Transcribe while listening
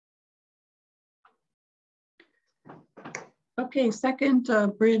Okay, second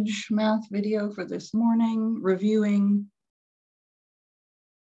bridge math video for this morning, reviewing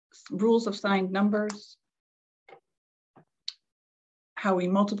rules of signed numbers, how we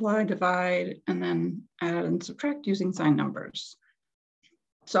multiply, divide, and then add and subtract using signed numbers.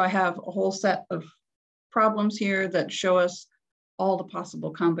 So I have a whole set of problems here that show us all the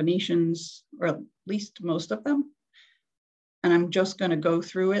possible combinations, or at least most of them. And I'm just going to go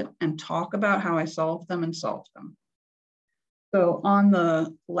through it and talk about how I solve them and solve them. So on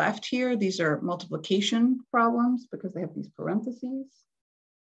the left here, these are multiplication problems because they have these parentheses.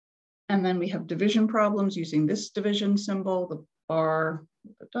 And then we have division problems using this division symbol, the bar,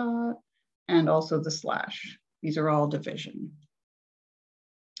 the dot, and also the slash. These are all division.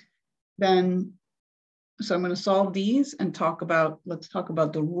 Then, so I'm going to solve these and let's talk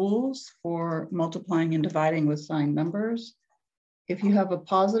about the rules for multiplying and dividing with signed numbers. If you have a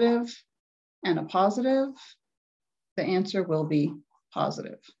positive and a positive, the answer will be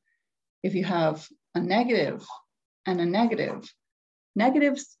positive. If you have a negative and a negative,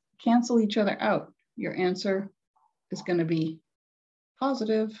 negatives cancel each other out. Your answer is going to be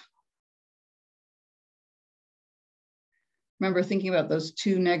positive. Remember thinking about those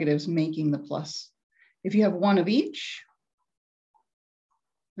two negatives making the plus. If you have one of each,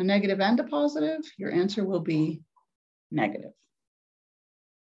 a negative and a positive, your answer will be negative.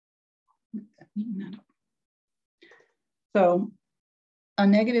 So a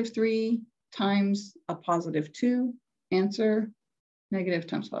 -3 times a +2, answer negative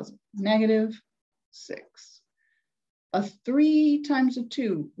times positive, -6. A 3 times a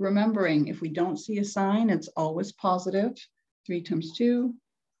 2, remembering if we don't see a sign, it's always positive. 3 times 2,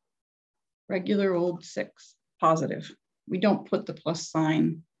 regular old 6, positive. We don't put the plus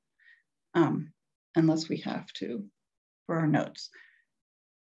sign unless we have to for our notes.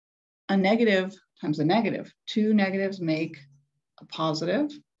 A negative times a negative. 2 negatives make a positive.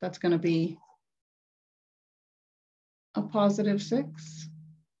 That's going to be a +6.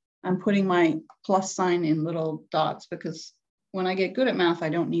 I'm putting my plus sign in little dots because when I get good at math, I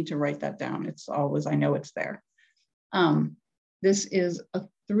don't need to write that down. It's always, I know it's there. This is a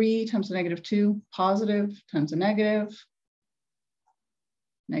 3 times a -2, positive times a negative,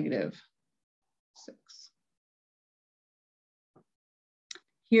 -6.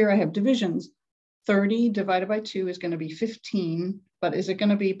 Here I have divisions. 30 divided by 2 is going to be 15, but is it going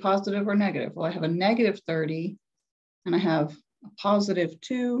to be positive or negative? Well, I have a -30 and I have a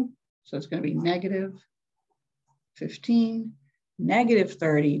 +2, so it's going to be -15.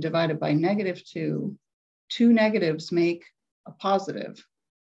 -30 divided by -2, 2 negatives make a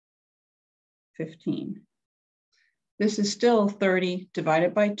 +15. This is still 30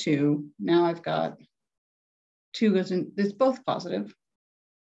 divided by 2. Now I've got 2 goes in, it's both positive.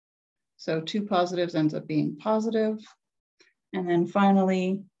 So 2 positives ends up being positive. And then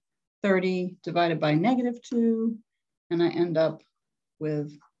finally, 30 divided by -2, and I end up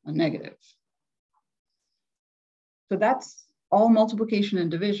with a negative. So that's all multiplication and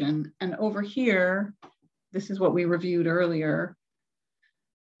division. And over here, this is what we reviewed earlier,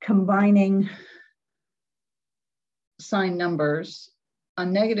 combining signed numbers, a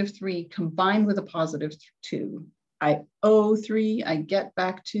 -3 combined with a +2. I owe 3, I get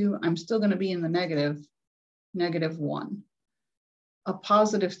back 2, I'm still going to be in the negative, -1. A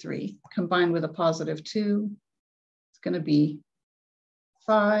 +3 combined with a +2, it's going to be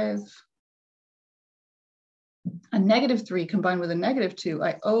 5. A -3 combined with a -2,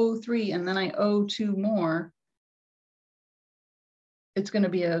 I owe 3 and then I owe 2 more. It's going to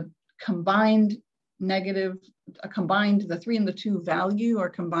be a combined negative, the 3 and the 2 value are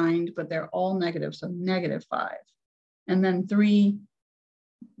combined, but they're all negative, so -5. And then 3,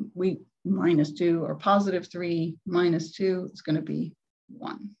 we -2, or +3 minus 2 is going to be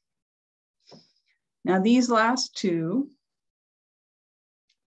 1. Now these last two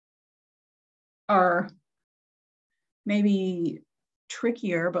are maybe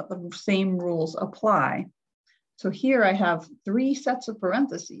trickier, but the same rules apply. So here I have 3 sets of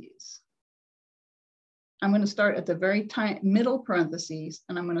parentheses. I'm going to start at the very middle parentheses,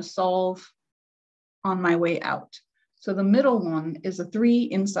 and I'm going to solve on my way out. So the middle one is a 3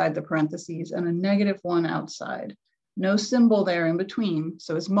 inside the parentheses and a -1 outside. No symbol there in between,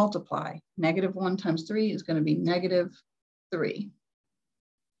 so it's multiply. -1 times 3 is going to be -3.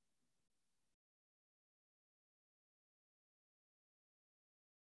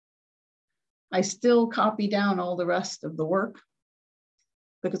 I still copy down all the rest of the work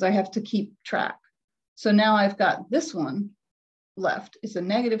because I have to keep track. So now I've got this one left. It's a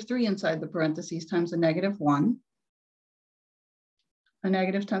 -3 inside the parentheses times a -1. A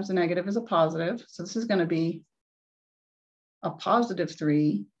negative times a negative is a positive. So this is going to be a positive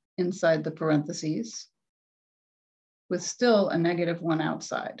 3 inside the parentheses with still a -1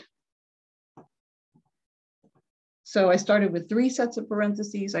 outside. So I started with 3 sets of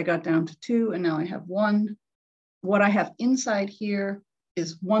parentheses, I got down to 2, and now I have 1. What I have inside here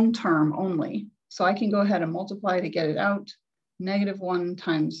is 1 term only. So I can go ahead and multiply to get it out. -1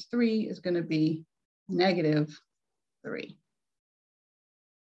 times 3 is going to be -3.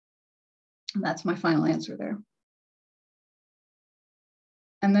 And that's my final answer there.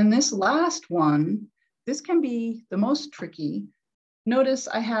 And then this last one, this can be the most tricky. Notice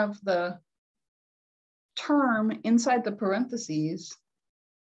I have the term inside the parentheses.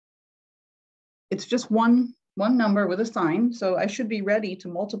 It's just one number with a sign, so I should be ready to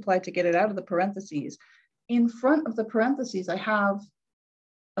multiply to get it out of the parentheses. In front of the parentheses, I have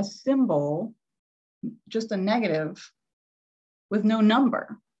a symbol, just a negative with no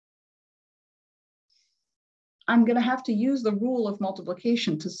number. I'm going to have to use the rule of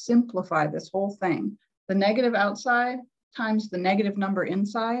multiplication to simplify this whole thing. The negative outside times the negative number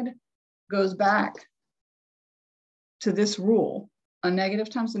inside goes back to this rule. A negative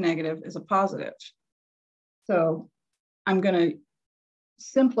times a negative is a positive. So I'm going to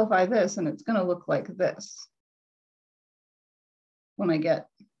simplify this, and it's going to look like this when I get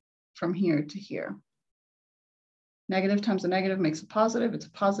from here to here. Negative times a negative makes a positive. It's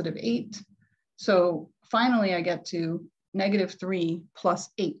a positive 8. So finally, I get to -3 plus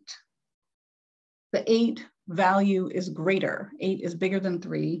 8. The 8 value is greater. 8 is bigger than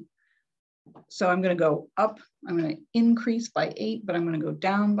 3. So I'm going to go up. I'm going to increase by 8, but I'm going to go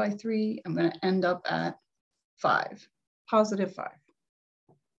down by 3. I'm going to end up at 5, positive 5.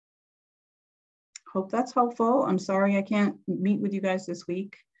 Hope that's helpful. I'm sorry I can't meet with you guys this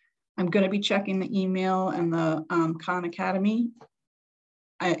week. I'm going to be checking the email and the Khan Academy.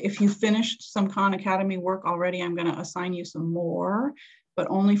 If you finished some Khan Academy work already, I'm going to assign you some more, but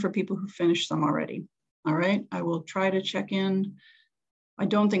only for people who finished some already. All right, I will try to check in. I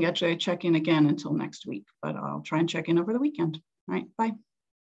don't think actually I check in again until next week, but I'll try and check in over the weekend. All right, bye.